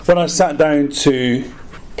When I sat down to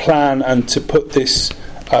plan and to put this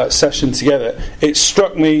session together, it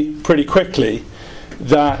struck me pretty quickly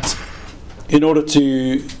that in order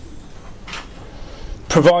to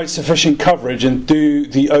provide sufficient coverage and do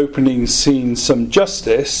the opening scene some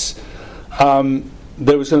justice,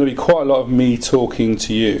 there was going to be quite a lot of me talking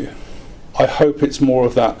to you. I hope it's more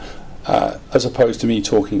of that as opposed to me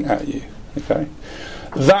talking at you. Okay.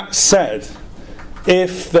 That said,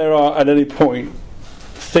 if there are at any point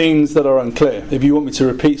things that are unclear, if you want me to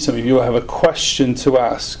repeat something, if you have a question to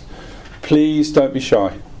ask, please don't be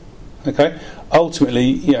shy. Okay?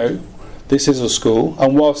 Ultimately, this is a school,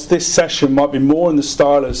 and whilst this session might be more in the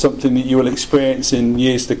style of something that you will experience in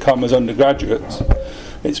years to come as undergraduates,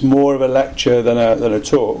 it's more of a lecture than a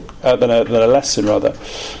talk, than a lesson rather.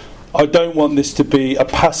 I don't want this to be a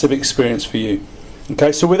passive experience for you.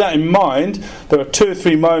 Okay, so with that in mind, there are 2 or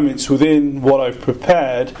 3 moments within what I've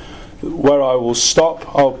prepared where I will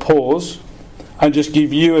stop, I'll pause, and just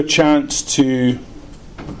give you a chance to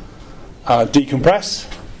decompress,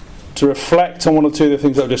 to reflect on 1 or 2 of the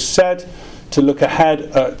things I've just said, to look ahead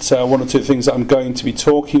at 1 or 2 things that I'm going to be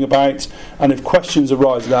talking about, and if questions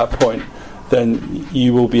arise at that point, then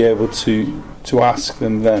you will be able to ask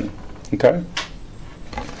them then. Okay?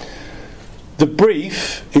 The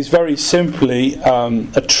brief is very simply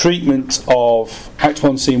a treatment of Act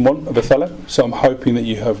 1, Scene 1 of Othello. So I'm hoping that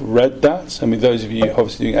you have read that. I mean, those of you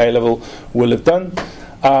obviously doing A-level will have done.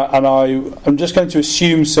 And I'm just going to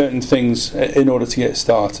assume certain things in order to get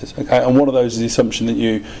started. Okay? And one of those is the assumption that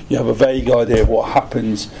you have a vague idea of what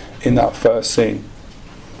happens in that first scene.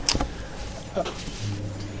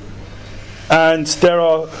 And there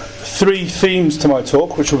are 3 themes to my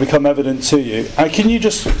talk which will become evident to you. And can you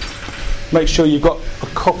just make sure you've got a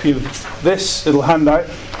copy of this little handout?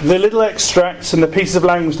 The little extracts and the pieces of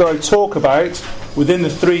language that I talk about within the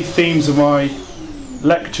 3 themes of my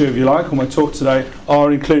lecture, if you like, or my talk today,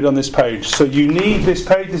 are included on this page. So you need this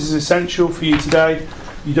page. This is essential for you today.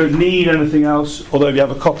 You don't need anything else, although if you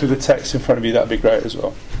have a copy of the text in front of you, that'd be great as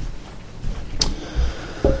well.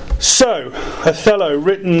 So, Othello,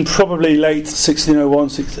 written probably late 1601,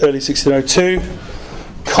 early 1602,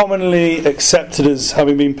 commonly accepted as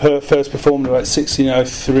having been first performed about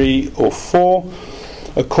 1603 or 4,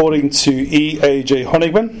 according to E.A.J.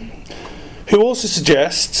 Honigman, who also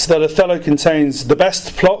suggests that Othello contains the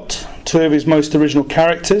best plot, 2 of his most original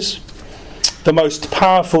characters, the most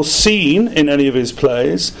powerful scene in any of his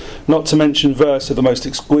plays, not to mention verse of the most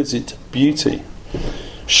exquisite beauty.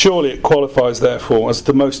 Surely it qualifies, therefore, as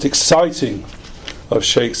the most exciting of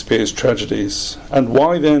Shakespeare's tragedies. And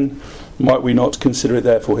why then might we not consider it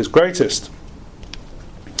therefore his greatest?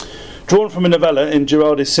 Drawn from a novella in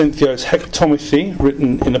Giraldus Cinthio's Hecatomphy,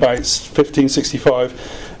 written in about 1565,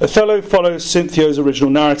 Othello follows Cinthio's original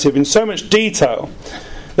narrative in so much detail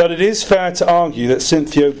that it is fair to argue that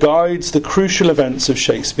Cinthio guides the crucial events of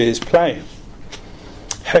Shakespeare's play.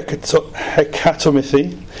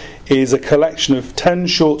 Hecatomphy is a collection of 10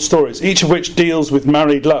 short stories, each of which deals with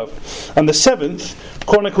married love, and the 7th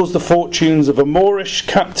chronicles the fortunes of a Moorish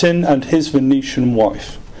captain and his Venetian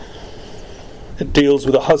wife. It deals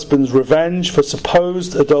with a husband's revenge for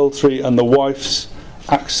supposed adultery and the wife's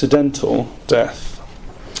accidental death.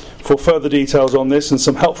 For further details on this and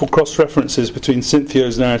some helpful cross-references between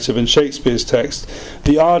Cinthio's narrative and Shakespeare's text,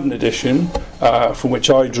 the Arden edition, from which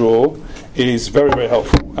I draw, is very, very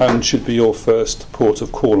helpful and should be your first port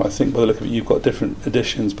of call. I think by the look of it you've got different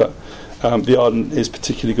editions, but the Arden is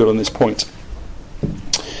particularly good on this point.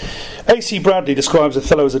 A.C. Bradley describes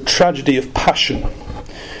Othello as a tragedy of passion,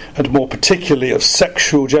 and more particularly of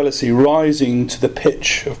sexual jealousy rising to the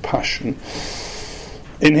pitch of passion.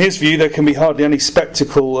 In his view, there can be hardly any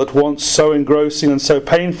spectacle at once so engrossing and so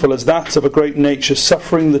painful as that of a great nature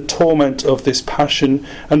suffering the torment of this passion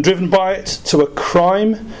and driven by it to a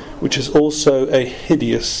crime which is also a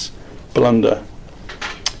hideous blunder.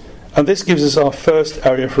 And this gives us our first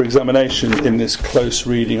area for examination in this close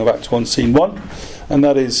reading of Act 1, Scene 1, and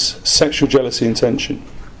that is sexual jealousy and tension.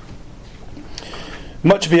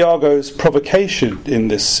 Much of Iago's provocation in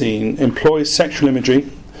this scene employs sexual imagery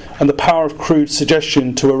and the power of crude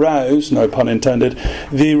suggestion to arouse, no pun intended,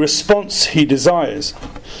 the response he desires.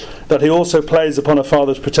 That he also plays upon a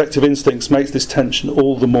father's protective instincts makes this tension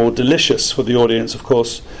all the more delicious for the audience, of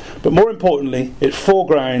course. But more importantly, it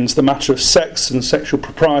foregrounds the matter of sex and sexual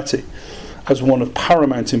propriety as one of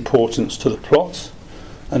paramount importance to the plot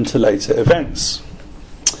and to later events.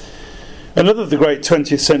 Another of the great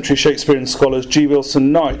 20th century Shakespearean scholars, G.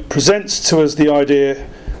 Wilson Knight, presents to us the idea,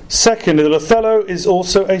 secondly, that Othello is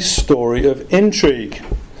also a story of intrigue.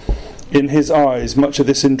 In his eyes, much of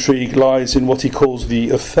this intrigue lies in what he calls the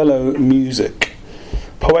Othello music,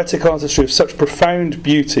 poetic artistry of such profound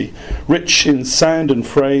beauty, rich in sound and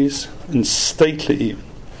phrase, and stately even.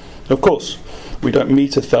 Of course, we don't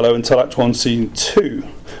meet Othello until Act 1, Scene 2,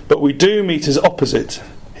 but we do meet his opposite,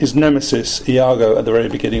 his nemesis, Iago, at the very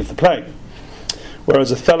beginning of the play.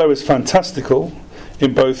 Whereas Othello is fantastical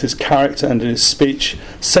in both his character and in his speech,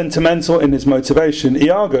 sentimental in his motivation,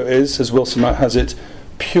 Iago is, as Wilson has it,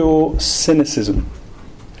 pure cynicism.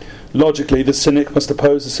 Logically, the cynic must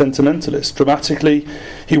oppose the sentimentalist. Dramatically,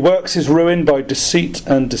 he works his ruin by deceit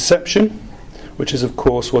and deception, which is, of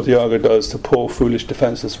course, what Iago does to poor, foolish,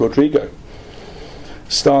 defenceless Rodrigo,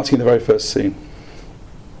 starting in the very first scene.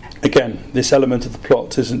 Again, this element of the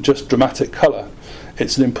plot isn't just dramatic colour,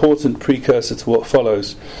 it's an important precursor to what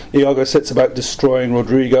follows. Iago sets about destroying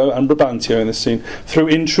Rodrigo and Brabantio in this scene through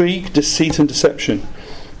intrigue, deceit and deception,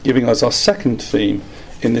 giving us our second theme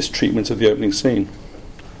in this treatment of the opening scene.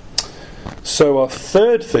 So our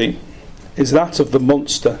third theme is that of the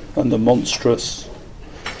monster and the monstrous.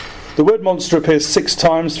 The word monster appears 6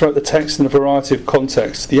 times throughout the text in a variety of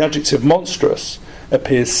contexts. The adjective monstrous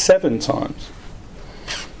appears 7 times.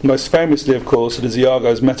 Most famously, of course, it is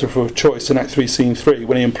Iago's metaphor of choice in Act 3, Scene 3,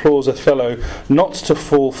 when he implores Othello not to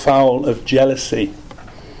fall foul of jealousy.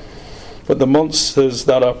 But the monsters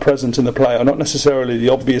that are present in the play are not necessarily the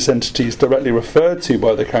obvious entities directly referred to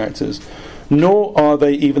by the characters, nor are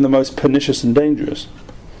they even the most pernicious and dangerous.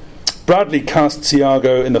 Bradley casts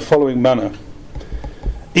Iago in the following manner.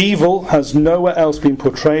 Evil has nowhere else been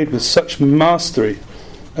portrayed with such mastery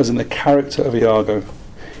as in the character of Iago.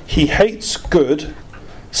 He hates good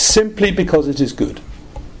simply because it is good,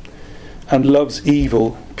 and loves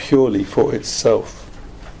evil purely for itself.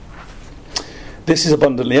 This is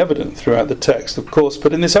abundantly evident throughout the text, of course,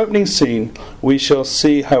 but in this opening scene we shall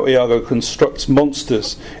see how Iago constructs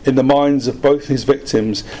monsters in the minds of both his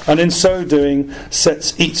victims, and in so doing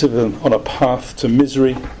sets each of them on a path to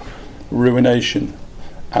misery, ruination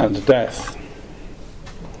and death.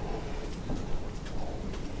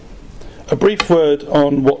 A brief word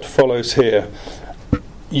on what follows here.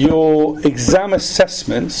 Your exam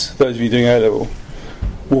assessments, those of you doing A-level,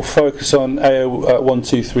 will focus on AO 1,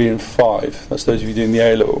 2, 3 and 5. That's those of you doing the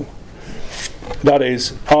A-level. That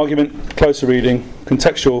is argument, closer reading,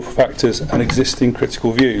 contextual factors and existing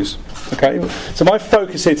critical views. Okay, so my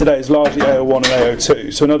focus here today is largely AO1 and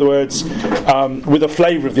AO2. So in other words, with a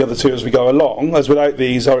flavour of the other two as we go along, as without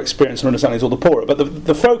these our experience and understanding is all the poorer. But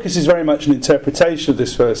the focus is very much an interpretation of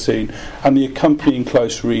this first scene and the accompanying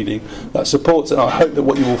close reading that supports it. And I hope that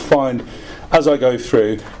what you will find as I go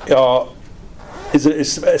through is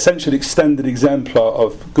essentially an extended exemplar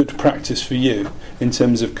of good practice for you in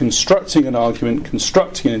terms of constructing an argument,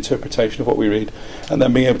 constructing an interpretation of what we read, and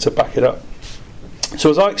then being able to back it up. So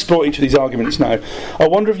as I explore each of these arguments now, I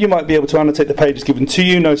wonder if you might be able to annotate the pages given to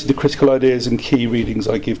you, noting the critical ideas and key readings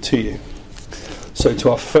I give to you. So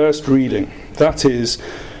to our first reading, that is,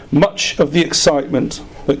 much of the excitement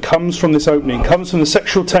that comes from this opening comes from the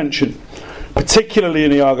sexual tension, particularly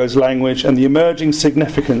in Iago's language, and the emerging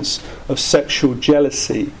significance of sexual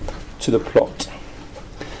jealousy to the plot.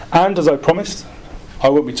 And as I promised, I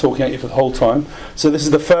won't be talking at you for the whole time, so this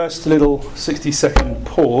is the first little 60-second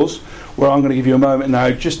pause where I'm going to give you a moment now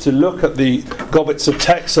just to look at the gobbets of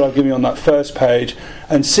text that I've given you on that first page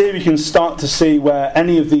and see if you can start to see where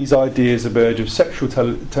any of these ideas emerge of sexual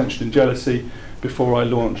tension and jealousy before I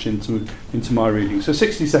launch into my reading. So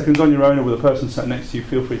 60 seconds on your own or with a person sat next to you,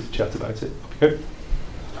 feel free to chat about it. Okay?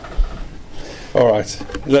 Alright,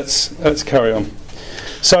 let's carry on.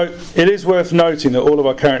 So it is worth noting that all of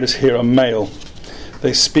our characters here are male.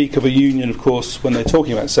 They speak of a union, of course, when they're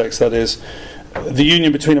talking about sex, that is, the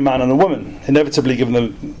union between a man and a woman. Inevitably,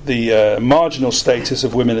 given the marginal status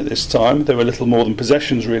of women at this time, they were little more than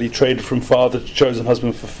possessions, really, traded from father to chosen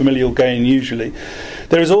husband for familial gain, usually.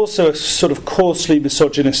 There is also a sort of coarsely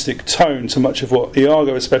misogynistic tone to much of what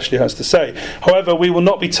Iago especially has to say. However, we will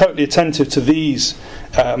not be totally attentive to these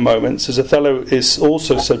moments, as Othello is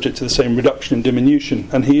also subject to the same reduction and diminution,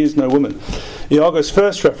 and he is no woman. Iago's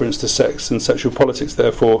first reference to sex and sexual politics,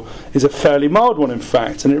 therefore, is a fairly mild one, in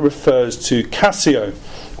fact, and it refers to Cassio,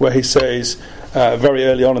 where he says very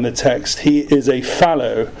early on in the text, he is a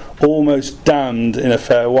fallow, almost damned in a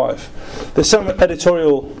fair wife. There's some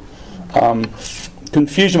editorial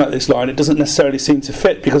confusion about this line. It doesn't necessarily seem to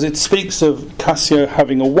fit because it speaks of Cassio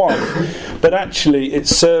having a wife, but actually it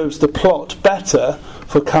serves the plot better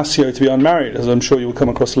for Cassio to be unmarried, as I'm sure you will come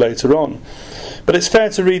across later on. But it's fair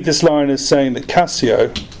to read this line as saying that Cassio,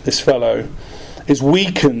 this fellow, is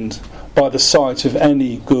weakened by the sight of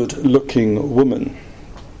any good-looking woman.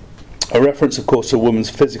 A reference, of course, to a woman's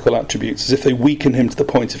physical attributes, as if they weaken him to the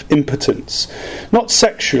point of impotence. Not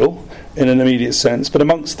sexual, in an immediate sense, but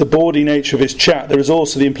amongst the bawdy nature of his chat there is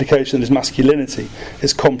also the implication that his masculinity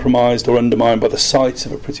is compromised or undermined by the sight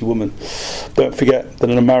of a pretty woman. Don't forget that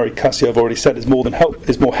an unmarried Cassio, I've already said, is more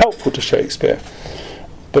helpful to Shakespeare,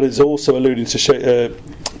 but is also alluding to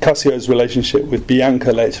Cassio's relationship with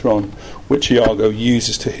Bianca later on, which Iago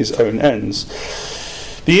uses to his own ends.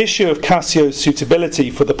 The issue of Cassio's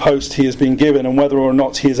suitability for the post he has been given and whether or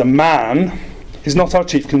not he is a man is not our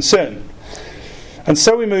chief concern. And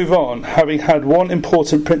so we move on, having had one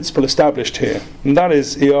important principle established here, and that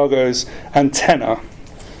is Iago's antennae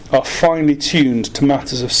are finely tuned to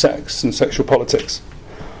matters of sex and sexual politics.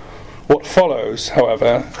 What follows,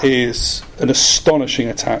 however, is an astonishing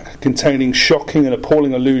attack containing shocking and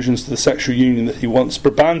appalling allusions to the sexual union that he wants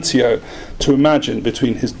Brabantio to imagine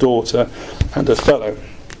between his daughter and Othello.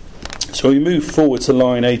 So we move forward to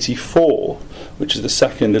line 84, which is the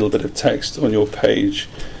second little bit of text on your page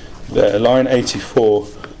there, line 84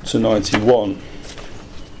 to 91.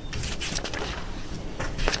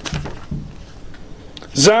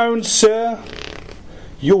 Zounds, sir,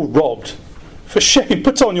 you're robbed. For shame,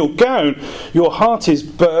 put on your gown. Your heart is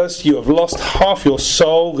burst, you have lost half your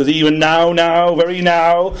soul, because even now, very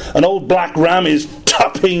now, an old black ram is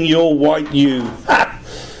tapping your white ewe. Ha!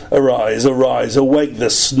 Arise, awake the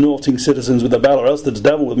snorting citizens with the bell, or else the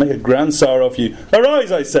devil will make a grandsire of you.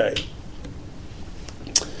 Arise, I say.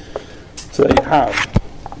 So there you have.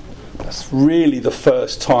 That's really the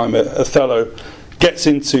first time Othello gets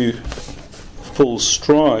into full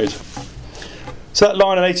stride. So that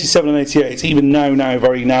line in 87 and 88, even now,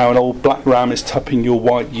 very now, an old black ram is tapping your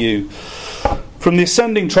white ewe. From the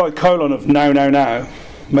ascending tricolon of now,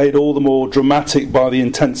 made all the more dramatic by the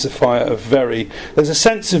intensifier of very, there's a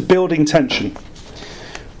sense of building tension.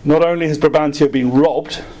 Not only has Brabantio been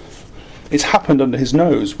robbed, it's happened under his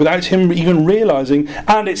nose, without him even realising,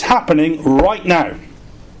 and it's happening right now.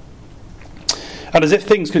 And as if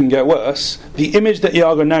things couldn't get worse, the image that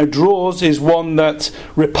Iago now draws is one that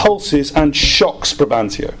repulses and shocks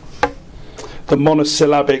Brabantio. The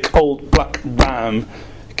monosyllabic old black ram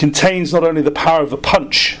contains not only the power of the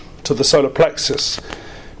punch to the solar plexus,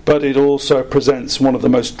 but it also presents one of the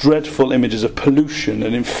most dreadful images of pollution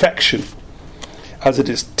and infection, as it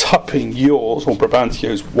is tupping yours, or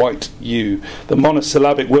Brabantio's, white ewe. The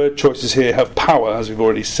monosyllabic word choices here have power, as we've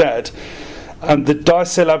already said, and the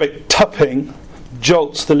disyllabic tupping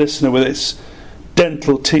jolts the listener with its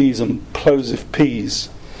dental T's and plosive P's.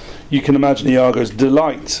 You can imagine Iago's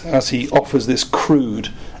delight as he offers this crude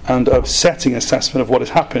and upsetting assessment of what is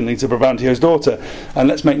happening to Brabantio's daughter. And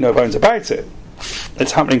let's make no bones about it,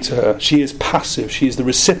 it's happening to her. She is passive, she is the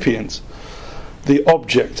recipient, the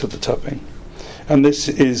object of the tupping. And this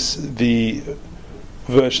is the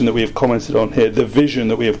version that we have commented on here, the vision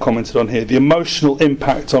that we have commented on here. The emotional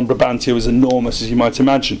impact on Brabantio is enormous, as you might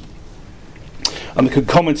imagine. And the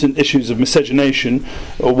concomitant issues of miscegenation,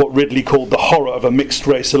 or what Ridley called the horror of a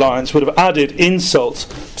mixed-race alliance, would have added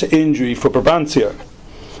insult to injury for Brabantio.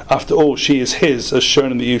 After all, she is his, as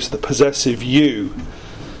shown in the use of the possessive you.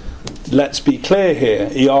 Let's be clear here,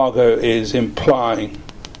 Iago is implying,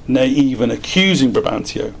 nay, even accusing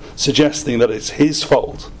Brabantio, suggesting that it's his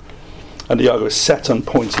fault, and Iago is set on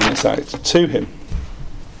pointing this out to him.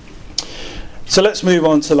 So let's move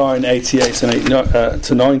on to line 88 and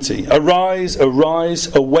to 90. Arise,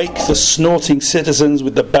 awake the snorting citizens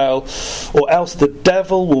with the bell, or else the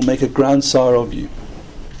devil will make a grandsire of you.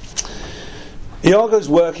 Iago's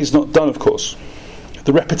work is not done, of course.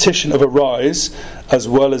 The repetition of arise, as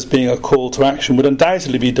well as being a call to action, would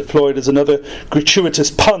undoubtedly be deployed as another gratuitous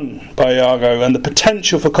pun by Iago, and the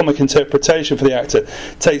potential for comic interpretation for the actor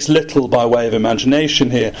takes little by way of imagination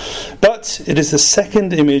here. But it is the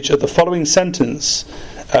second image of the following sentence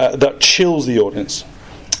that chills the audience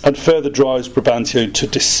and further drives Brabantio to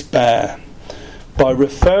despair. By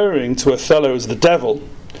referring to Othello as the devil,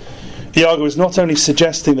 Iago is not only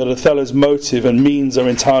suggesting that Othello's motive and means are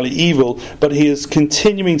entirely evil, but he is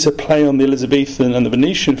continuing to play on the Elizabethan and the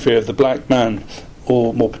Venetian fear of the black man,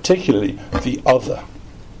 or more particularly, the other.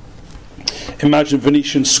 Imagine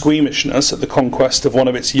Venetian squeamishness at the conquest of one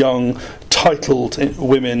of its young, titled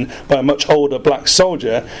women by a much older black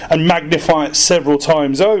soldier, and magnify it several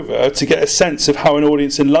times over to get a sense of how an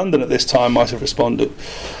audience in London at this time might have responded.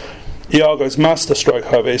 Iago's masterstroke,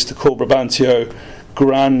 however, is to call Brabantio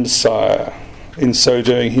grandsire. In so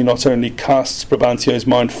doing, he not only casts Brabantio's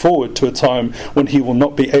mind forward to a time when he will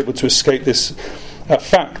not be able to escape this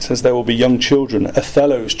fact, as there will be young children,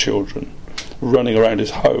 Othello's children, running around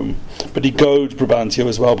his home, but he goads Brabantio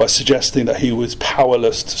as well by suggesting that he was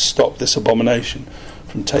powerless to stop this abomination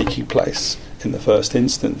from taking place in the first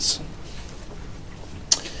instance.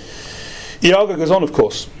 Iago goes on, of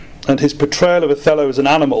course, and his portrayal of Othello as an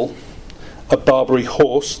animal, a Barbary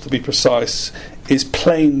horse to be precise, is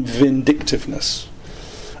plain vindictiveness,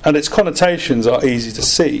 and its connotations are easy to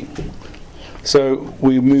see. So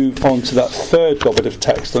we move on to that third goblet of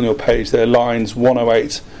text on your page there, lines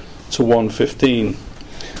 108 to 115.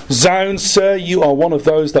 Zounds, sir, you are one of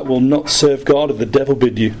those that will not serve God if the devil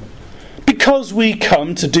bid you. Because we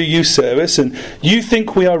come to do you service, and you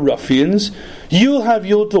think we are ruffians, you'll have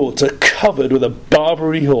your daughter covered with a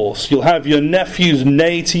Barbary horse. You'll have your nephews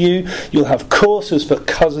neigh to you. You'll have coursers for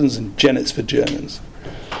cousins and jennets for Germans.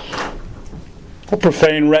 What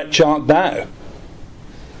profane wretch art thou?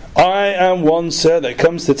 I am one, sir, that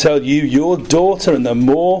comes to tell you your daughter and the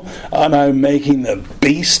Moor are now making the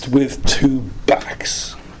beast with two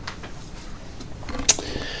backs.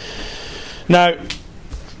 Now,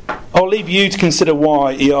 I'll leave you to consider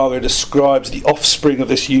why Iago describes the offspring of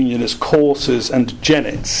this union as coursers and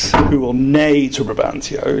jennets who will neigh to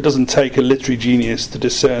Brabantio. It doesn't take a literary genius to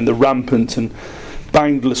discern the rampant and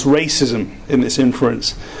boundless racism in this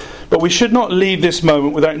inference. But we should not leave this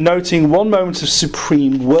moment without noting one moment of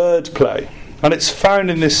supreme wordplay. And it's found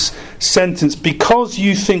in this sentence: because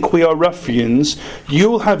you think we are ruffians,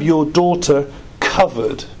 you'll have your daughter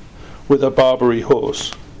covered with a Barbary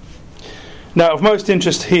horse. Now, of most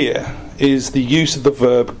interest here is the use of the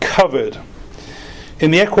verb covered.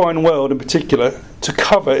 In the equine world in particular, to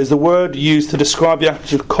cover is the word used to describe the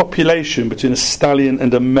act of copulation between a stallion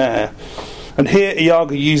and a mare. And here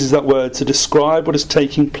Iago uses that word to describe what is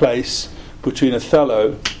taking place between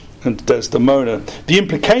Othello and Desdemona. The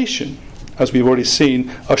implication, as we've already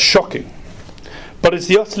seen, are shocking. But it's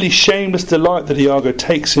the utterly shameless delight that Iago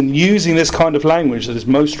takes in using this kind of language that is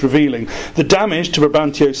most revealing. The damage to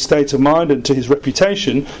Brabantio's state of mind and to his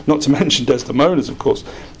reputation, not to mention Desdemona's, of course,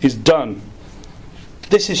 is done.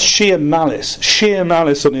 This is sheer malice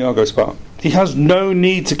on Iago's part. He has no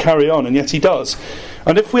need to carry on, and yet he does.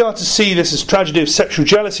 And if we are to see this as tragedy of sexual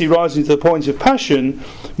jealousy rising to the point of passion,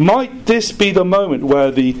 might this be the moment where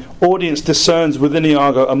the audience discerns within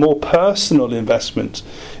Iago a more personal investment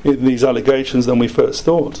in these allegations than we first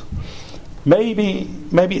thought? Maybe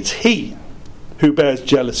it's he who bears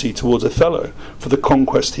jealousy towards Othello for the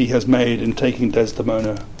conquest he has made in taking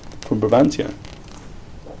Desdemona from Brabantio.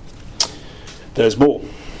 There's more.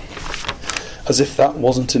 As if that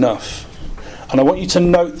wasn't enough. And I want you to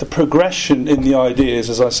note the progression in the ideas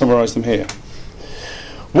as I summarise them here.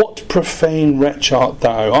 What profane wretch art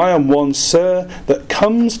thou? I am one, sir, that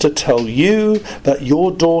comes to tell you that your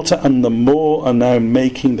daughter and the Moor are now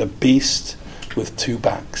making the beast with two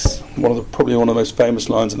backs. Probably one of the most famous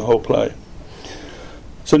lines in the whole play.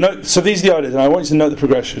 So these are the ideas, and I want you to note the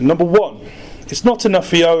progression. Number one, it's not enough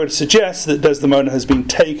for Iago to suggest that Desdemona has been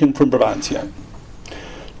taken from Brabantio.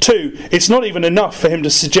 2, it's not even enough for him to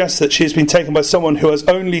suggest that she has been taken by someone who has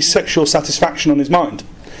only sexual satisfaction on his mind.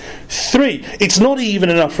 3, it's not even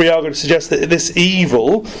enough for Iago to suggest that this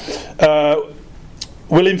evil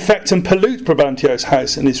will infect and pollute Brabantio's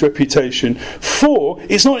house and his reputation. 4,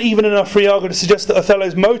 it's not even enough for Iago to suggest that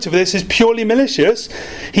Othello's motive for this is purely malicious.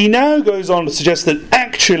 He now goes on to suggest that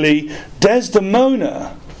actually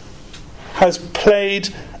Desdemona has played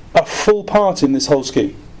a full part in this whole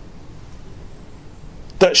scheme.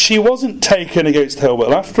 That she wasn't taken against her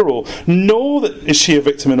will after all, nor that is she a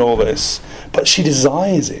victim in all this, but she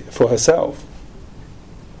desires it for herself.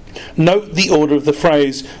 Note the order of the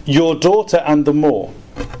phrase, your daughter and the Moor.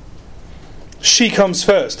 She comes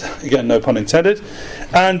first, again no pun intended,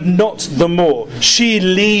 and not the Moor. She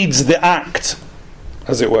leads the act,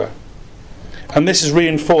 as it were. And this is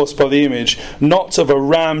reinforced by the image, not of a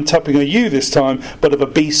ram tapping a ewe this time, but of a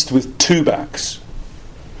beast with two backs.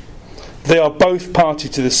 They are both party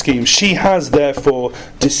to the scheme. She has therefore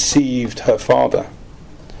deceived her father.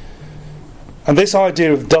 And this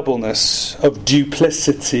idea of doubleness, of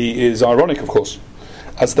duplicity, is ironic, of course,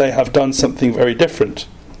 as they have done something very different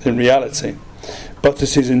in reality. But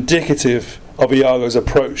it is indicative of Iago's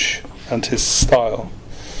approach and his style.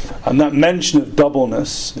 And that mention of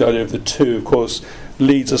doubleness, the idea of the two, of course,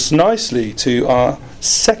 leads us nicely to our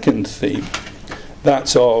second theme,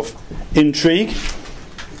 that of intrigue,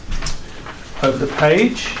 over the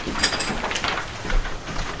page,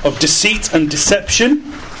 of deceit and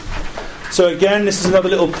deception. So again, this is another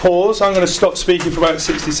little pause. I'm going to stop speaking for about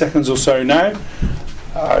 60 seconds or so now.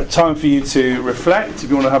 Time for you to reflect.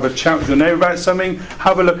 If you want to have a chat with your neighbour about something,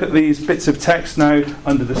 have a look at these bits of text now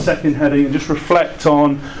under the second heading and just reflect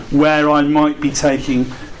on where I might be taking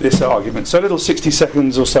this argument. So a little 60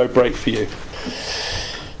 seconds or so break for you.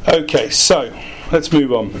 Okay, so let's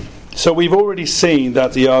move on. So we've already seen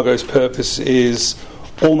that Iago's purpose is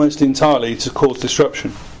almost entirely to cause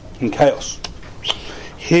disruption and chaos.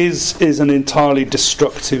 his is an entirely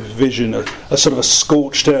destructive vision, a sort of a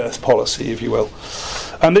scorched earth policy, if you will.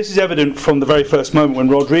 And this is evident from the very first moment when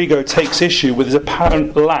Rodrigo takes issue with his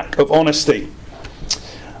apparent lack of honesty.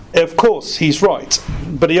 Of course, he's right,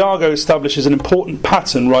 but Iago establishes an important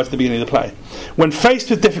pattern right at the beginning of the play. When faced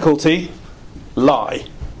with difficulty, lie.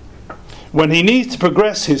 When he needs to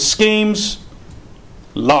progress his schemes,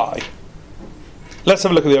 lie. Let's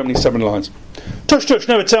have a look at the opening 7 lines. Tush, tush,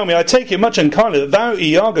 never tell me, I take it much unkindly that thou,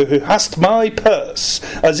 Iago, who hast my purse,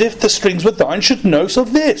 as if the strings were thine, should know so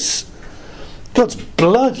this. God's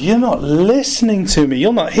blood, you're not listening to me,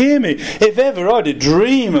 you'll not hear me. If ever I did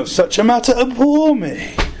dream of such a matter, abhor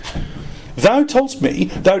me. Thou toldst me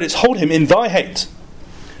thou didst hold him in thy hate.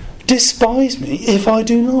 Despise me if I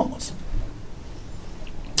do not.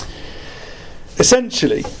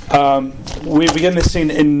 Essentially, we begin this scene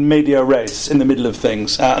in media res, in the middle of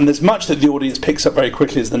things, and there's much that the audience picks up very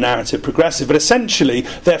quickly as the narrative progresses, but essentially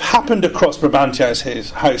they've happened across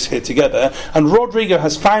Brabantio's house here together, and Rodrigo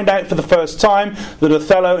has found out for the first time that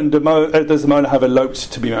Othello and Desdemona have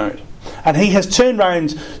eloped to be married. And he has turned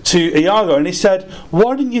round to Iago and he said,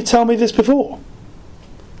 why didn't you tell me this before?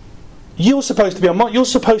 You're supposed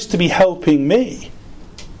to be helping me.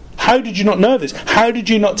 How did you not know this? How did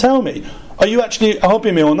you not tell me? Are you actually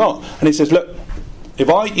helping me or not? And he says, look, if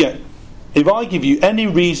I give you any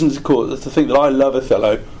reason to think that I love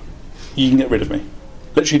Othello, you can get rid of me.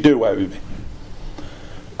 Literally do away with me.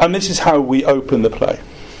 And this is how we open the play.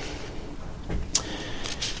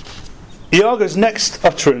 Iago's next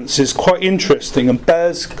utterance is quite interesting and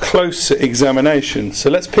bears closer examination. So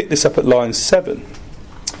let's pick this up at line 7.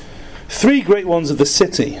 3 great ones of the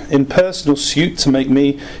city, in personal suit to make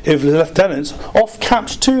me his lieutenant,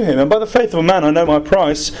 off-capped to him, and by the faith of a man I know my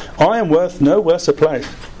price, I am worth no worse a place.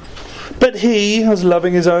 But he, as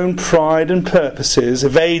loving his own pride and purposes,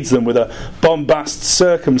 evades them with a bombast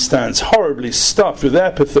circumstance, horribly stuffed with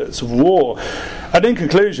epithets of war, and in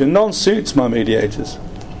conclusion, none suits my mediators.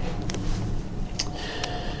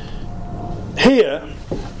 Here,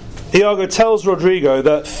 Iago tells Rodrigo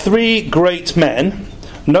that 3 great men,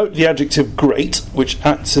 note the adjective great, which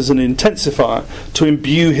acts as an intensifier to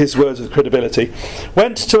imbue his words with credibility,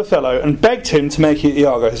 went to Othello and begged him to make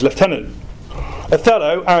Iago his lieutenant.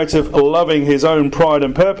 Othello, out of loving his own pride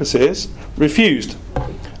and purposes, refused.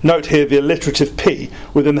 Note here the alliterative P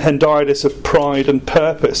within the hendiadys of pride and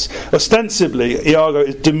purpose. Ostensibly, Iago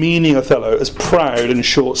is demeaning Othello as proud and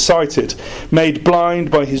short-sighted, made blind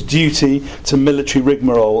by his duty to military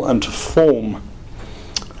rigmarole and to form.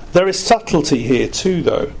 There is subtlety here too,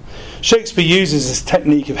 though. Shakespeare uses this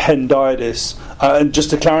technique of hendiadys, and just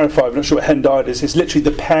to clarify, I'm not sure what hendiadys is. Literally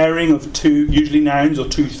the pairing of 2, usually nouns or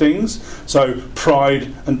 2 things. So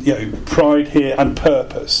pride and pride here and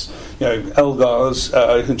purpose. Elgar's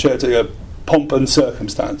concerto, pomp and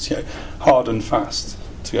circumstance. Hard and fast.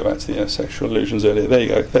 To go back to the sexual illusions earlier, there you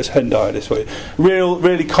go. There's hendiadys for you.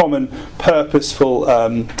 Really common, purposeful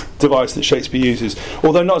device that Shakespeare uses,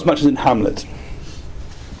 although not as much as in Hamlet.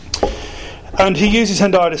 And he uses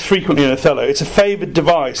hendiadys frequently in Othello. It's a favoured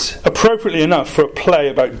device, appropriately enough, for a play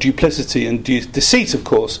about duplicity and deceit, of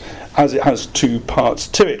course, as it has 2 parts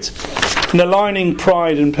to it. In aligning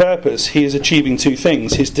pride and purpose, he is achieving 2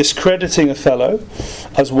 things. He's discrediting Othello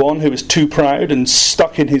as one who is too proud and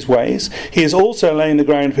stuck in his ways. He is also laying the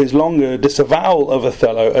ground for his longer disavowal of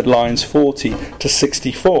Othello at lines 40 to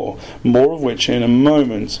 64, more of which in a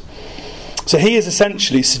moment. So he is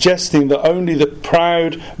essentially suggesting that only the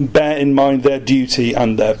proud bear in mind their duty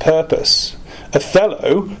and their purpose.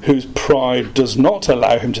 Othello, whose pride does not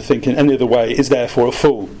allow him to think in any other way, is therefore a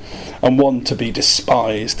fool, and one to be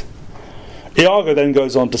despised. Iago then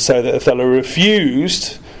goes on to say that Othello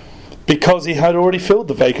refused because he had already filled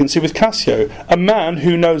the vacancy with Cassio, a man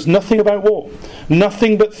who knows nothing about war,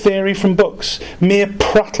 nothing but theory from books, mere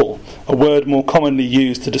prattle, a word more commonly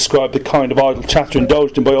used to describe the kind of idle chatter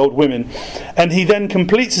indulged in by old women. And he then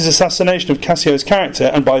completes his assassination of Cassio's character,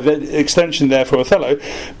 and by the extension therefore Othello,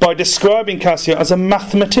 by describing Cassio as a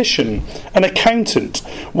mathematician, an accountant,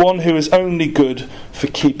 one who is only good for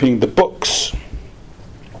keeping the books.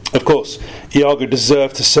 Of course, Iago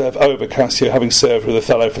deserved to serve over Cassio, having served with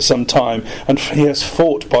Othello for some time, and he has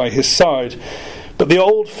fought by his side. But the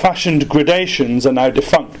old-fashioned gradations are now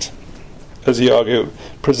defunct, as Iago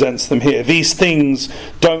presents them here. These things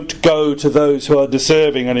don't go to those who are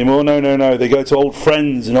deserving anymore. No, they go to old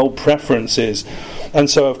friends and old preferences. And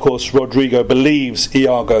so, of course, Rodrigo believes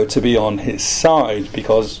Iago to be on his side,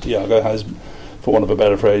 because Iago has, for want of a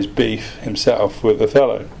better phrase, beef himself with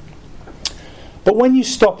Othello. But when you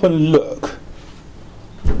stop and look,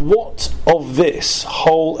 what of this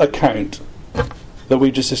whole account that we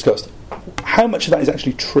just discussed, how much of that is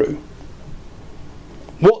actually true?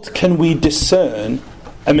 What can we discern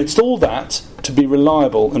amidst all that to be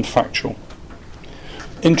reliable and factual?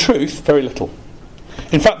 In truth, very little.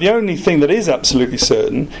 In fact, the only thing that is absolutely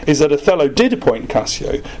certain is that Othello did appoint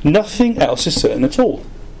Cassio. Nothing else is certain at all.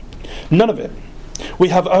 None of it. We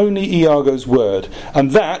have only Iago's word,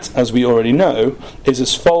 and that, as we already know, is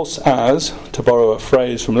as false as, to borrow a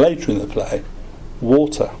phrase from later in the play,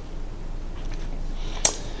 water.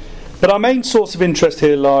 But our main source of interest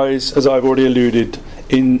here lies, as I've already alluded,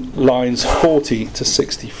 in lines 40 to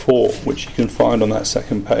 64, which you can find on that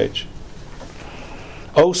second page.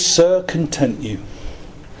 "O sir, content you.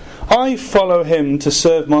 I follow him to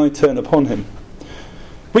serve my turn upon him.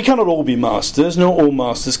 We cannot all be masters, nor all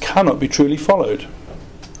masters cannot be truly followed.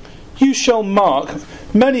 You shall mark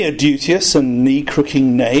many a duteous and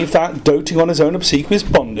knee-crooking knave that, doting on his own obsequious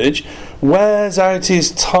bondage, wears out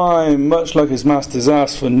his time much like his master's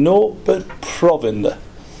ass for naught but provender,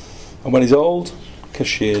 and when he's old,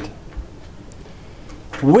 cashiered.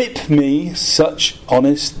 Whip me such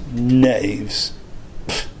honest knaves.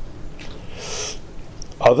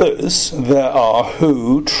 Others there are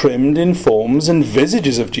who, trimmed in forms and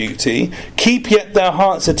visages of duty, keep yet their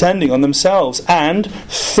hearts attending on themselves, and,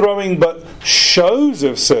 throwing but shows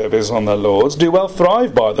of service on their lords, do well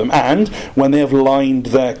thrive by them, and, when they have lined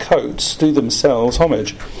their coats, do themselves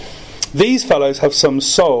homage. These fellows have some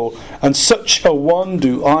soul, and such a one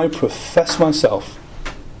do I profess myself.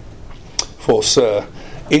 For, sir,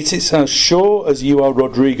 it is as sure as you are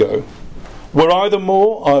Rodrigo. Were I the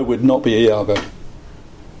Moor, I would not be Iago.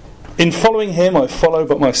 In following him I follow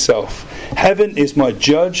but myself. Heaven is my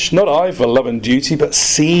judge, not I for love and duty, but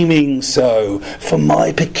seeming so, for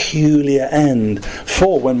my peculiar end.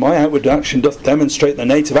 For when my outward action doth demonstrate the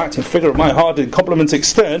native act and figure of my heart in compliments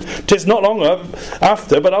extern, 'tis not long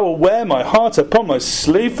after, but I will wear my heart upon my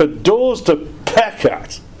sleeve for doors to peck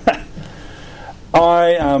at.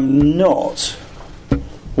 I am not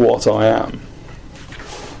what I am."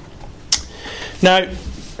 Now,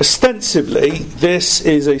 ostensibly, this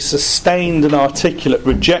is a sustained and articulate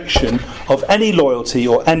rejection of any loyalty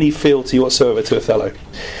or any fealty whatsoever to Othello.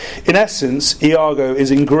 In essence, Iago is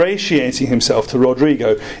ingratiating himself to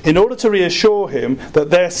Rodrigo in order to reassure him that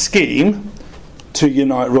their scheme, to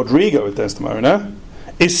unite Rodrigo with Desdemona,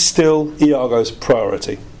 is still Iago's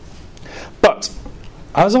priority. But,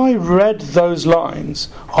 as I read those lines,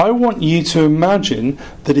 I want you to imagine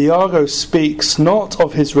that Iago speaks not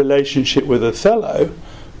of his relationship with Othello,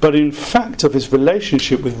 but in fact of his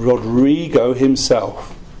relationship with Rodrigo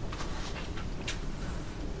himself.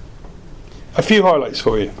 A few highlights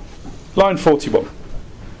for you. Line 41.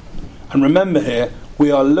 And remember here, we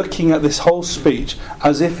are looking at this whole speech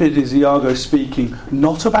as if it is Iago speaking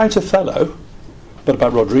not about Othello, but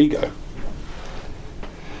about Rodrigo.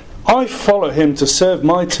 "I follow him to serve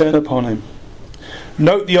my turn upon him."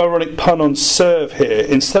 Note the ironic pun on serve here.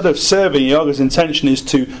 Instead of serving, Iago's intention is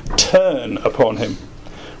to turn upon him.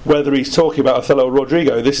 Whether he's talking about Othello or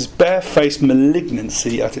Rodrigo, this is barefaced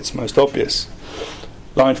malignancy at its most obvious.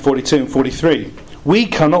 Line 42 and 43. "We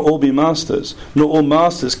cannot all be masters, nor all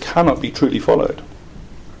masters cannot be truly followed."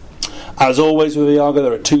 As always with Iago,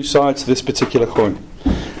 there are two sides to this particular coin.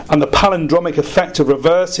 And the palindromic effect of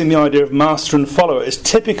reversing the idea of master and follower is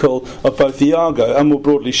typical of both Iago and more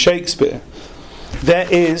broadly Shakespeare. There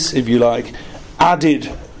is, if you like, added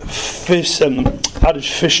fission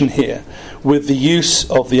here with the use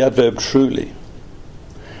of the adverb truly,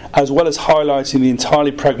 as well as highlighting the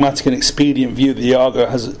entirely pragmatic and expedient view that Iago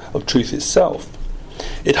has of truth itself.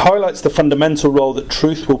 It highlights the fundamental role that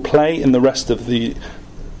truth will play in the rest of the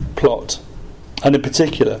plot, and in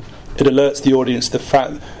particular it alerts the audience to the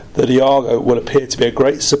fact that Iago will appear to be a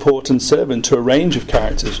great support and servant to a range of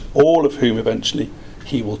characters, all of whom eventually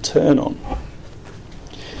he will turn on.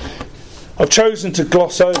 I've chosen to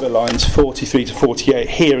gloss over lines 43 to 48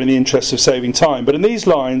 here in the interest of saving time, but in these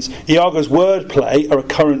lines Iago's wordplay are a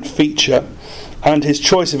current feature, and his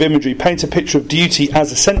choice of imagery paints a picture of duty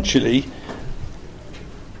as essentially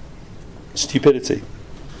stupidity.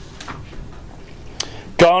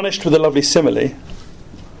 Garnished with a lovely simile,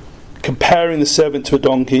 comparing the servant to a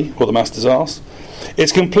donkey, or the master's arse,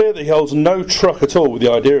 it's clear that he holds no truck at all with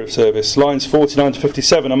the idea of service. Lines 49 to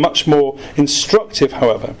 57 are much more instructive,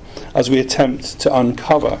 however, as we attempt to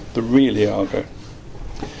uncover the real Iago.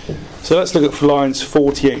 So let's look at lines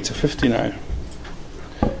 48 to 50 now.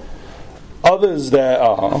 Others there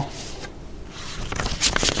are,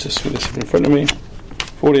 just with this in front of me,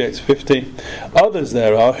 48 to 50. Others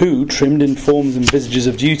there are who, trimmed in forms and visages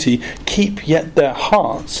of duty, keep yet their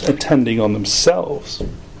hearts attending on themselves.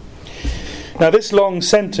 Now this long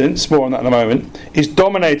sentence, more on that in a moment, is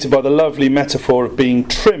dominated by the lovely metaphor of being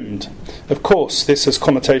trimmed. Of course, this has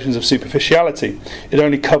connotations of superficiality. It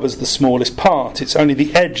only covers the smallest part. It's only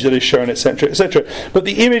the edge that is shown, etc., etc. But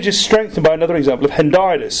the image is strengthened by another example of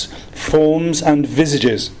hendiadys, forms and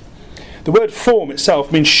visages. The word form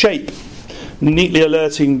itself means shape, neatly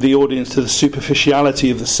alerting the audience to the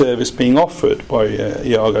superficiality of the service being offered by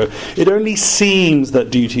Iago. It only seems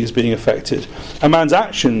that duty is being affected. A man's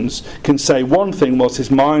actions can say one thing whilst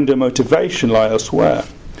his mind and motivation lie elsewhere.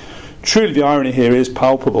 Truly the irony here is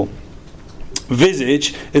palpable.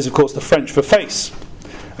 Visage is of course the French for face.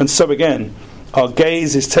 And so again, our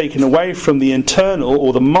gaze is taken away from the internal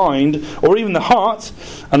or the mind or even the heart,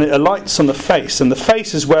 and it alights on the face. And the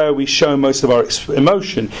face is where we show most of our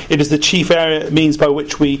emotion. It is the chief means by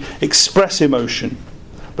which we express emotion.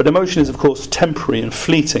 But emotion is of course temporary and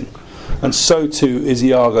fleeting, and so too is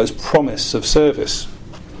Iago's promise of service.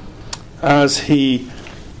 As he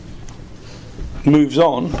moves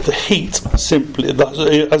on, the heat simply,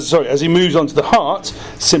 as he moves on to the heart,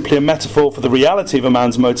 simply a metaphor for the reality of a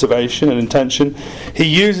man's motivation and intention, he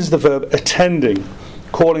uses the verb attending,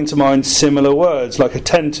 calling to mind similar words like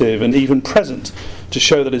attentive and even present, to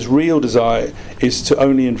show that his real desire is to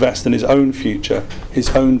only invest in his own future, his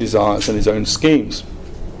own desires and his own schemes.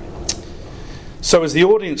 So as the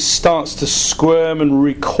audience starts to squirm and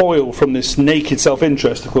recoil from this naked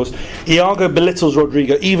self-interest, of course, Iago belittles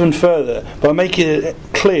Rodrigo even further by making it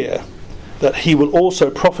clear that he will also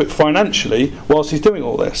profit financially whilst he's doing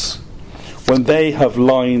all this, when they have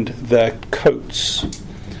lined their coats.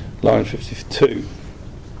 Line 52.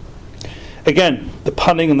 Again, the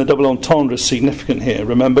punning and the double entendre is significant here.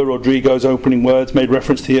 Remember, Rodrigo's opening words made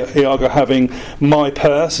reference to Iago having my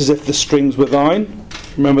purse as if the strings were thine.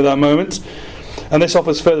 Remember that moment? And this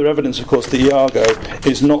offers further evidence, of course, that Iago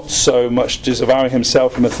is not so much disavowing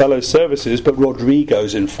himself from Othello's services, but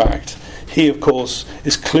Rodrigo's, in fact. He, of course,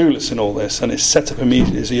 is clueless in all this and is set up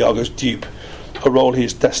immediately as Iago's dupe, a role he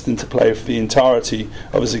is destined to play for the entirety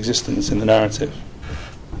of his existence in the narrative.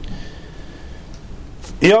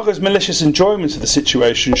 Iago's malicious enjoyment of the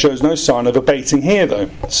situation shows no sign of abating here, though.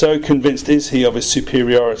 So convinced is he of his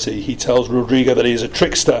superiority, he tells Rodrigo that he is a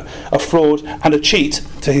trickster, a fraud, and a cheat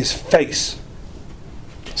to his face.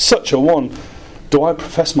 Such a one do I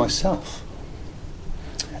profess myself.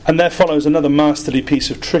 And there follows another masterly piece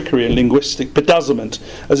of trickery and linguistic bedazzlement,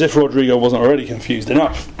 as if Rodrigo wasn't already confused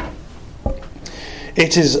enough.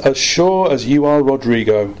 It is as sure as you are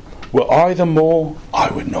Rodrigo. Were I the Moor, I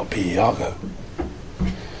would not be Iago.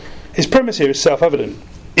 His premise here is self-evident.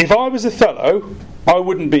 If I was Othello, I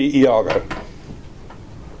wouldn't be Iago.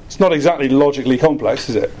 It's not exactly logically complex,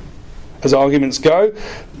 is it? As arguments go.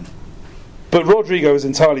 But Rodrigo is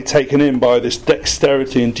entirely taken in by this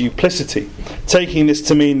dexterity and duplicity, taking this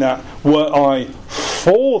to mean that were I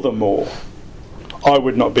for the Moor, I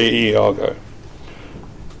would not be Iago.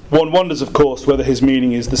 One wonders, of course, whether his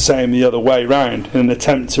meaning is the same the other way round, in an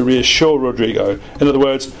attempt to reassure Rodrigo. In other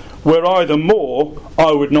words, were I the Moor,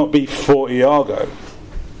 I would not be for Iago.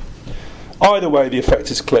 Either way, the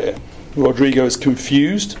effect is clear. Rodrigo is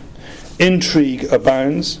confused, intrigue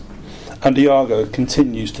abounds, and Iago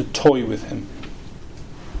continues to toy with him.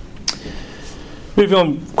 Moving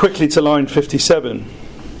on quickly to line 57.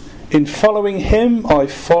 In following him, I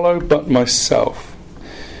follow but myself.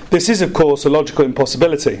 This is, of course, a logical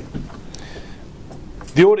impossibility.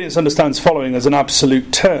 The audience understands following as an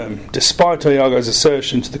absolute term, despite Iago's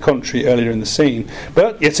assertion to the contrary earlier in the scene.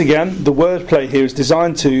 But, yet again, the wordplay here is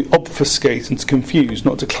designed to obfuscate and to confuse,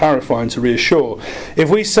 not to clarify and to reassure. If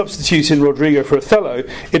we substitute in Rodrigo for Othello,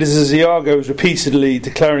 it is as Iago is repeatedly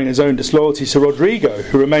declaring his own disloyalty to Rodrigo,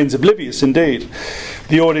 who remains oblivious indeed.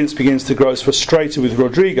 The audience begins to grow as frustrated with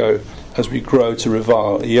Rodrigo as we grow to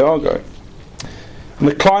revile Iago. And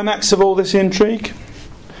the climax of all this intrigue?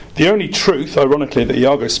 The only truth, ironically, that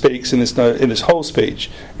Iago speaks in this whole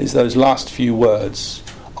speech is those last few words,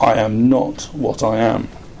 I am not what I am.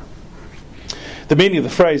 The meaning of the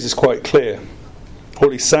phrase is quite clear. All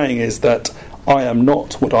he's saying is that I am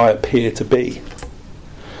not what I appear to be.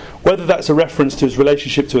 Whether that's a reference to his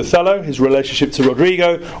relationship to Othello, his relationship to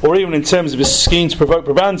Rodrigo, or even in terms of his scheme to provoke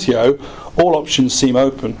Brabantio, all options seem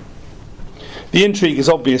open. The intrigue is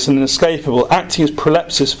obvious and inescapable, acting as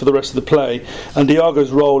prolepsis for the rest of the play, and Iago's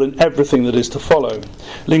role in everything that is to follow.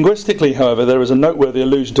 Linguistically, however, there is a noteworthy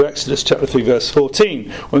allusion to Exodus chapter 3 verse 14,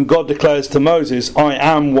 when God declares to Moses, I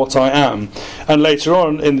am what I am. And later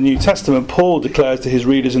on in the New Testament, Paul declares to his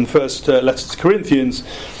readers in the first letter to Corinthians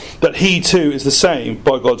that he too is the same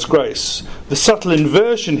by God's grace. The subtle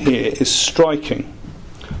inversion here is striking.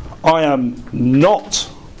 I am not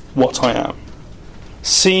what I am.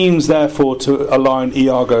 seems therefore to align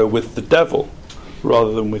Iago with the devil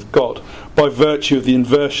rather than with God, by virtue of the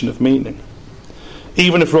inversion of meaning.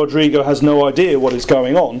 Even if Rodrigo has no idea what is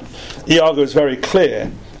going on, Iago is very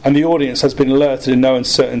clear, and the audience has been alerted in no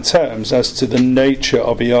uncertain terms as to the nature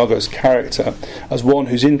of Iago's character as one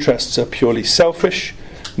whose interests are purely selfish,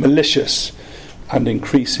 malicious, and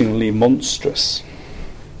increasingly monstrous.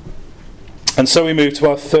 And so we move to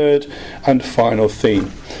our third and final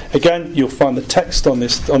theme. Again, you'll find the text on the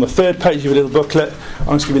third page of your little booklet. I'm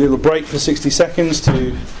going to give you a little break for 60 seconds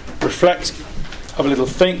to reflect, have a little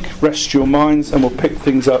think, rest your minds, and we'll pick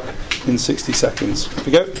things up in 60 seconds. Here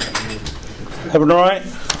we go. Everyone all right?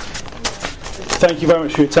 Thank you very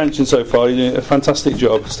much for your attention so far. You're doing a fantastic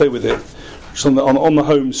job. Stay with it. Just on the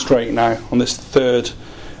home straight now, on this third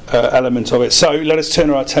element of it. So let us turn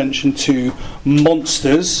our attention to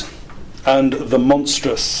monsters and the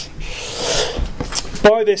monstrous.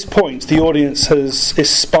 By this point, the audience has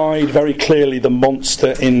espied very clearly the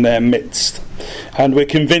monster in their midst, and we're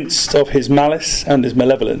convinced of his malice and his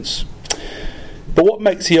malevolence. But what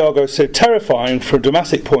makes Iago so terrifying from a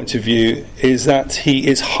dramatic point of view is that he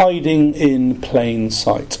is hiding in plain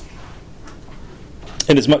sight.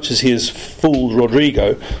 Inasmuch as he has fooled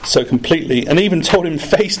Rodrigo so completely, and even told him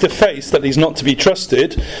face to face that he's not to be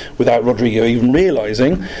trusted, without Rodrigo even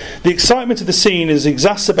realising, the excitement of the scene is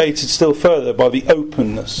exacerbated still further by the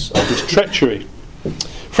openness of his treachery.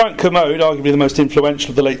 Frank Kermode, arguably the most influential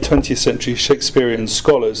of the late 20th century Shakespearean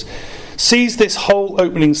scholars, sees this whole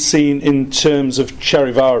opening scene in terms of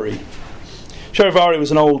charivari. Charivari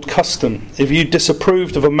was an old custom. If you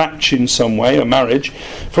disapproved of a match in some way, a marriage,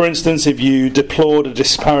 for instance, if you deplored a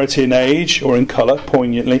disparity in age, or in colour,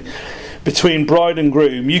 poignantly, between bride and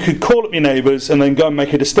groom, you could call up your neighbours and then go and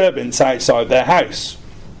make a disturbance outside their house.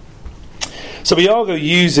 So Iago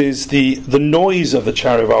uses the noise of the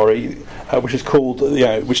charivari, which is called,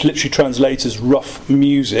 which literally translates as rough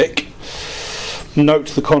music. Note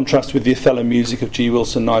the contrast with the Othello music of G.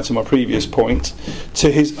 Wilson Knight in my previous point,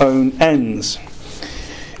 to his own ends.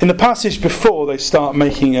 In the passage before they start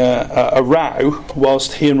making a row,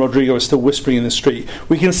 whilst he and Rodrigo are still whispering in the street,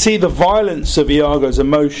 we can see the violence of Iago's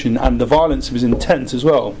emotion and the violence of his intent as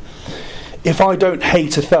well. If I don't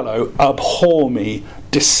hate Othello, abhor me,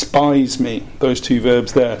 despise me. Those two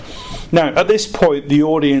verbs there. Now, at this point, the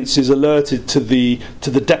audience is alerted to the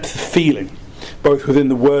depth of feeling, both within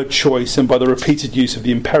the word choice and by the repeated use of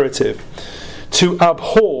the imperative. To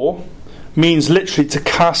abhor means literally to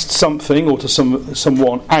cast something or to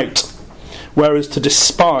someone out, whereas to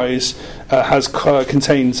despise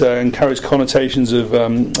contains and carries connotations of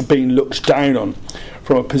being looked down on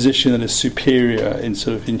from a position that is superior in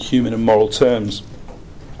human and moral terms.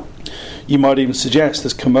 You might even suggest,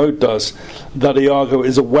 as Kermode does, that Iago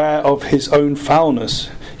is aware of his own foulness.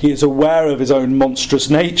 He is aware of his own monstrous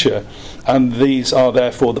nature, and these are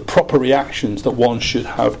therefore the proper reactions that one should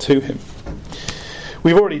have to him.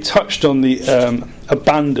 We've already touched on the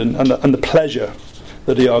abandon and the pleasure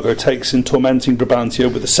that Iago takes in tormenting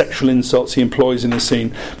Brabantio with the sexual insults he employs in the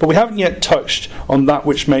scene, but we haven't yet touched on that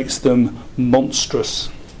which makes them monstrous.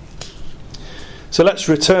 So let's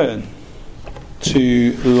return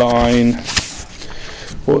to line,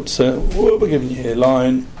 what are we giving you here?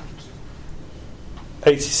 Line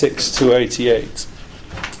 86 to 88.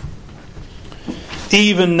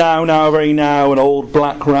 Even now, very now, an old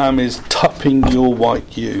black ram is tupping your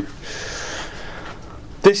white ewe.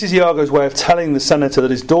 This is Iago's way of telling the senator that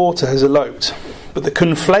his daughter has eloped, but the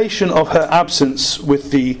conflation of her absence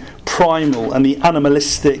with the primal and the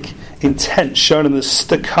animalistic intent shown in the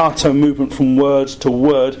staccato movement from word to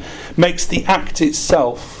word makes the act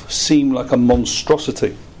itself seem like a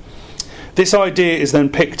monstrosity. This idea is then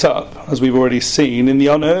picked up, as we've already seen, in the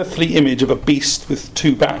unearthly image of a beast with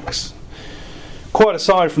two backs. Quite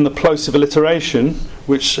aside from the plosive alliteration,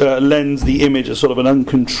 which lends the image a sort of an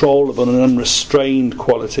uncontrollable and unrestrained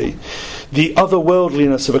quality, the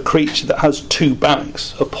otherworldliness of a creature that has two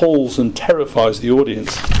backs appalls and terrifies the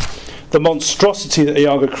audience. The monstrosity that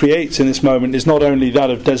Iago creates in this moment is not only that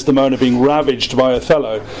of Desdemona being ravaged by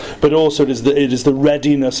Othello, but also it is the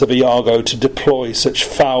readiness of Iago to deploy such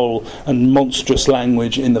foul and monstrous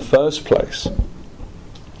language in the first place.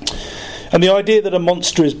 And the idea that a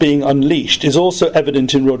monster is being unleashed is also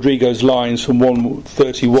evident in Rodrigo's lines from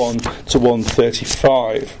 131 to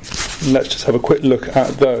 135. Let's just have a quick look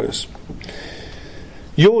at those.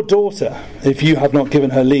 Your daughter, if you have not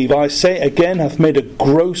given her leave, I say again, hath made a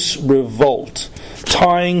gross revolt,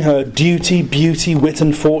 tying her duty, beauty, wit,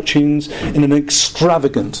 and fortunes in an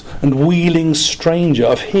extravagant and wheeling stranger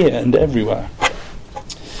of here and everywhere.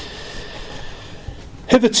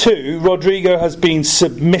 Hitherto, Rodrigo has been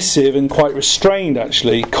submissive and quite restrained,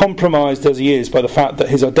 actually, compromised as he is by the fact that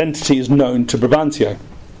his identity is known to Brabantio.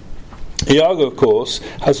 Iago, of course,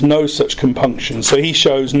 has no such compunction, so he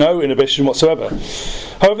shows no inhibition whatsoever.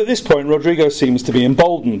 However, at this point, Rodrigo seems to be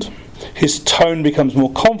emboldened. His tone becomes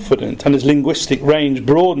more confident, and his linguistic range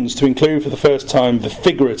broadens to include for the first time the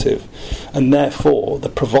figurative, and therefore the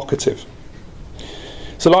provocative.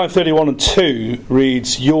 So line 31 and 2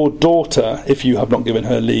 reads, "Your daughter, if you have not given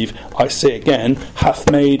her leave, I say again,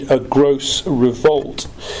 hath made a gross revolt."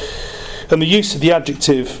 And the use of the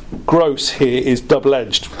adjective gross here is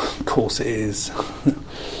double-edged. Of course it is.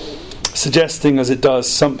 Suggesting, as it does,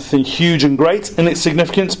 something huge and great in its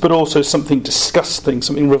significance, but also something disgusting,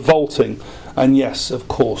 something revolting, and yes, of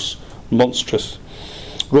course, monstrous.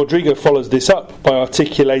 Rodrigo follows this up by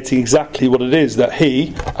articulating exactly what it is that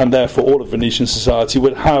he, and therefore all of Venetian society,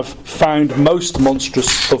 would have found most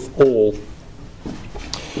monstrous of all.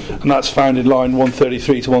 And that's found in line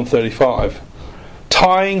 133 to 135.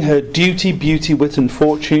 Tying her duty, beauty, wit and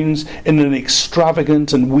fortunes in an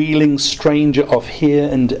extravagant and wheeling stranger of here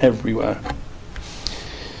and everywhere.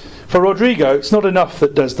 For Rodrigo, it's not enough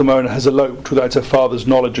that Desdemona has eloped without her father's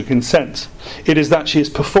knowledge or consent. It is that she has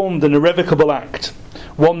performed an irrevocable act,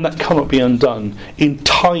 one that cannot be undone, in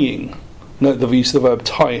tying, note the use of the verb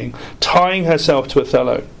tying herself to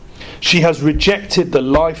Othello. She has rejected the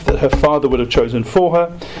life that her father would have chosen for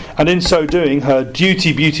her, and in so doing, her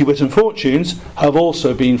duty, beauty, wit and fortunes have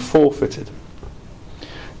also been forfeited.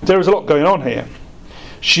 There is a lot going on here.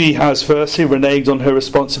 She has firstly reneged on her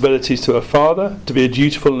responsibilities to her father, to be a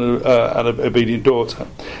dutiful and obedient daughter.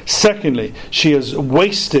 Secondly, she has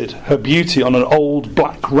wasted her beauty on an old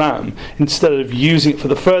black ram instead of using it for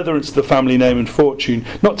the furtherance of the family name and fortune,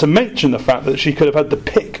 not to mention the fact that she could have had the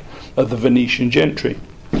pick of the Venetian gentry.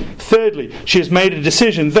 Thirdly, she has made a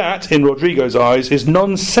decision that, in Rodrigo's eyes, is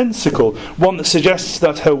nonsensical, one that suggests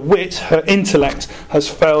that her wit, her intellect, has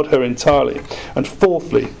failed her entirely. And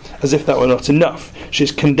fourthly, as if that were not enough, she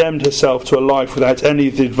has condemned herself to a life without any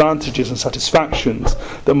of the advantages and satisfactions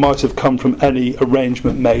that might have come from any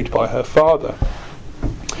arrangement made by her father.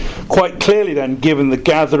 Quite clearly then, given the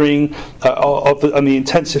gathering and the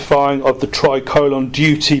intensifying of the tricolon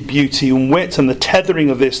duty, beauty and wit, and the tethering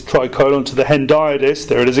of this tricolon to the hendiadys,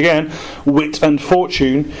 there it is again, wit and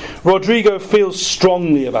fortune, Rodrigo feels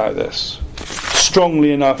strongly about this,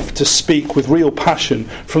 strongly enough to speak with real passion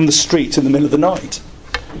from the street in the middle of the night.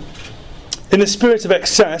 In the spirit of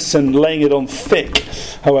excess and laying it on thick,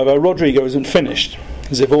 however, Rodrigo isn't finished.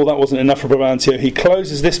 As if all that wasn't enough for Brabantio, he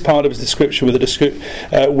closes this part of his description with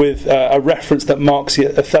a reference that marks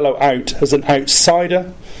Othello out as an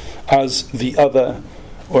outsider, as the other,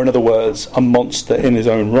 or in other words, a monster in his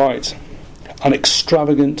own right. An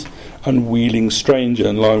extravagant and wheeling stranger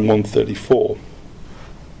in line 134.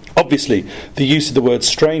 Obviously, the use of the word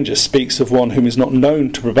stranger speaks of one whom is not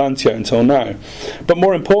known to Brabantio until now. But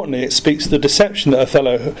more importantly, it speaks of the deception that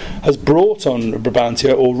Othello has brought on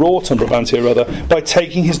Brabantio, or wrought on Brabantio rather, by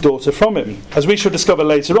taking his daughter from him. As we shall discover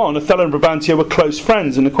later on, Othello and Brabantio were close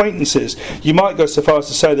friends and acquaintances. You might go so far as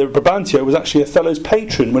to say that Brabantio was actually Othello's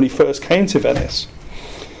patron when he first came to Venice.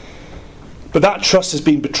 But that trust has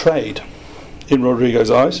been betrayed in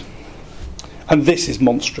Rodrigo's eyes, and this is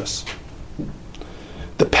monstrous.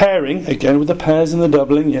 The pairing, again with the pairs and the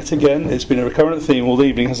doubling, yet again, it's been a recurrent theme all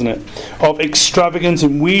evening, hasn't it, of extravagance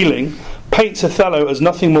and wheeling, paints Othello as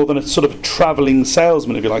nothing more than a sort of travelling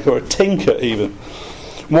salesman, if you like, or a tinker even.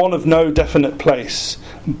 One of no definite place,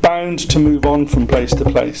 bound to move on from place to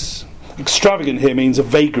place. Extravagant here means a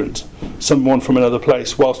vagrant, someone from another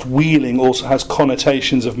place, whilst wheeling also has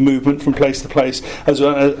connotations of movement from place to place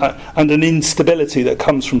and an instability that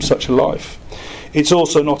comes from such a life. It's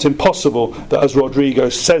also not impossible that as Rodrigo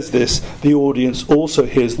says this, the audience also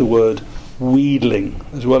hears the word wheedling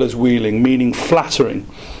as well as wheeling, meaning flattering,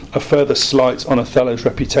 a further slight on Othello's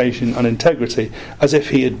reputation and integrity, as if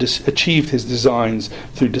he had achieved his designs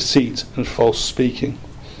through deceit and false speaking.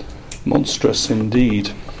 Monstrous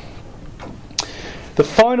indeed. The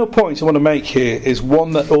final point I want to make here is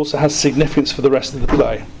one that also has significance for the rest of the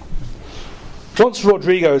play. Once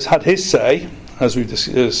Rodrigo has had his say, as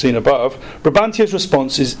we've seen above, Brabantio's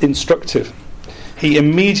response is instructive. He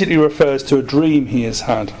immediately refers to a dream he has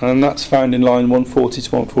had, and that's found in line 140 to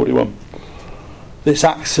 141. This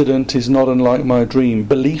accident is not unlike my dream.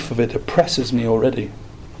 Belief of it oppresses me already.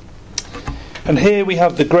 And here we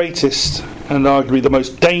have the greatest and arguably the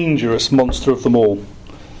most dangerous monster of them all,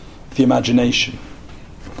 the imagination.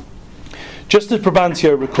 Just as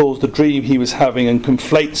Brabantio recalls the dream he was having and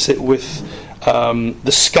conflates it with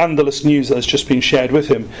the scandalous news that has just been shared with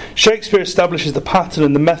him. Shakespeare establishes the pattern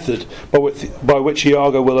and the method by which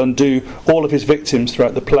Iago will undo all of his victims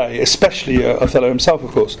throughout the play, especially Othello himself,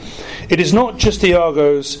 of course. It is not just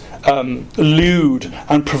Iago's lewd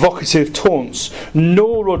and provocative taunts,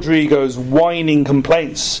 nor Rodrigo's whining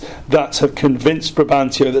complaints that have convinced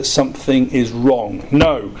Brabantio that something is wrong.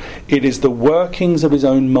 No, it is the workings of his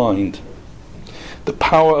own mind, the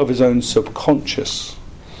power of his own subconscious.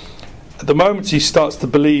 At the moment he starts to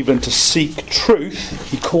believe and to seek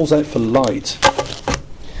truth, he calls out for light,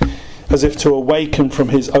 as if to awaken from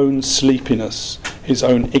his own sleepiness, his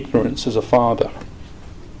own ignorance as a father.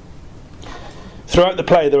 Throughout the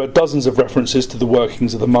play there are dozens of references to the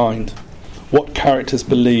workings of the mind, what characters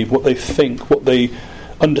believe, what they think, what they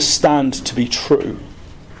understand to be true.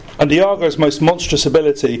 And Iago's most monstrous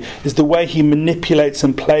ability is the way he manipulates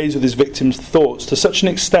and plays with his victims' thoughts to such an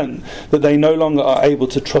extent that they no longer are able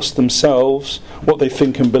to trust themselves, what they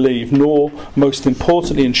think and believe, nor, most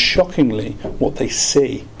importantly and shockingly, what they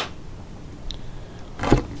see.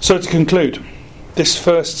 So to conclude, this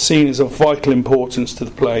first scene is of vital importance to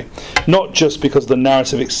the play, not just because of the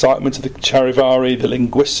narrative excitement of the charivari, the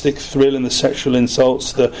linguistic thrill and the sexual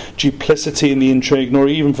insults, the duplicity in the intrigue, nor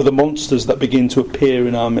even for the monsters that begin to appear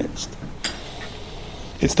in our midst.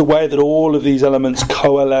 It's the way that all of these elements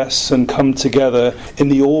coalesce and come together in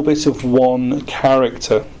the orbit of one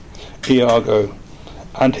character, Iago,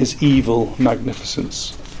 and his evil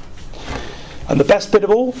magnificence. And the best bit of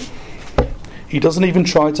all, he doesn't even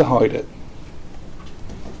try to hide it.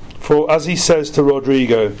 For as he says to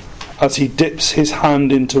Rodrigo, as he dips his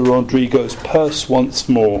hand into Rodrigo's purse once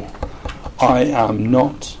more, I am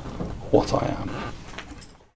not what I am.